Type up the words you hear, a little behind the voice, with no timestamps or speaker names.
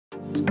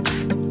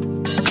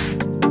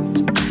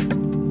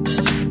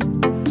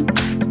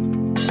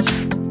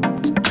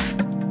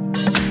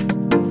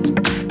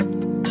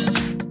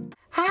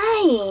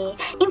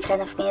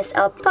attention of me is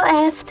OPPO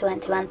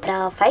F21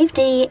 Pro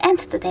 5G, and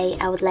today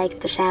I would like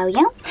to show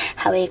you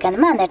how you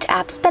can manage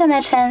apps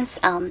permissions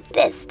on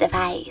this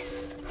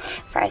device.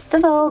 First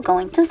of all, go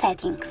into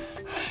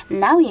settings.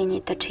 Now you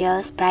need to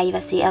choose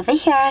privacy over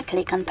here,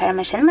 click on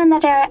permission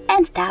manager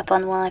and tap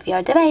on one of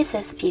your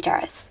device's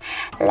features,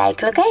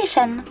 like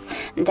location.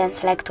 Then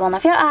select one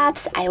of your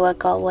apps. I will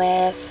go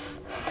with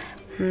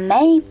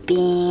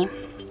maybe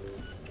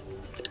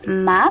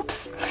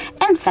Maps,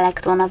 and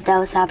select one of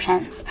those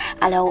options.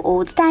 Allow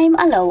all the time,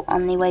 allow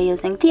only when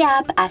using the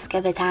app, ask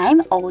every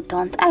time, or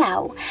don't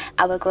allow.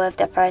 I will go with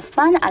the first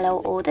one, allow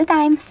all the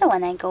time, so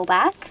when I go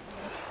back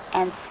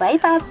and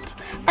swipe up,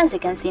 as you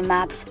can see,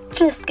 Maps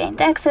just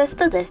gained access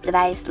to this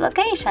device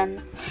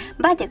location.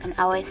 But you can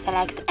always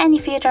select any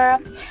feature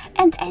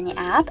and any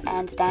app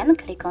and then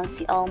click on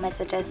See All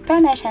Messages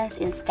Permissions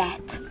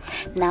instead.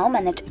 Now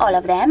manage all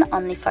of them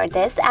only for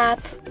this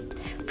app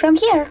from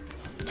here.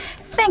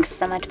 Thanks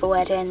so much for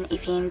watching.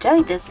 If you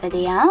enjoyed this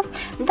video,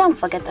 don't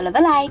forget to leave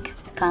a like,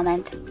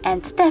 comment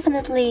and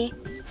definitely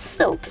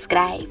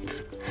subscribe.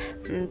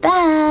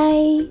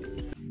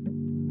 Bye!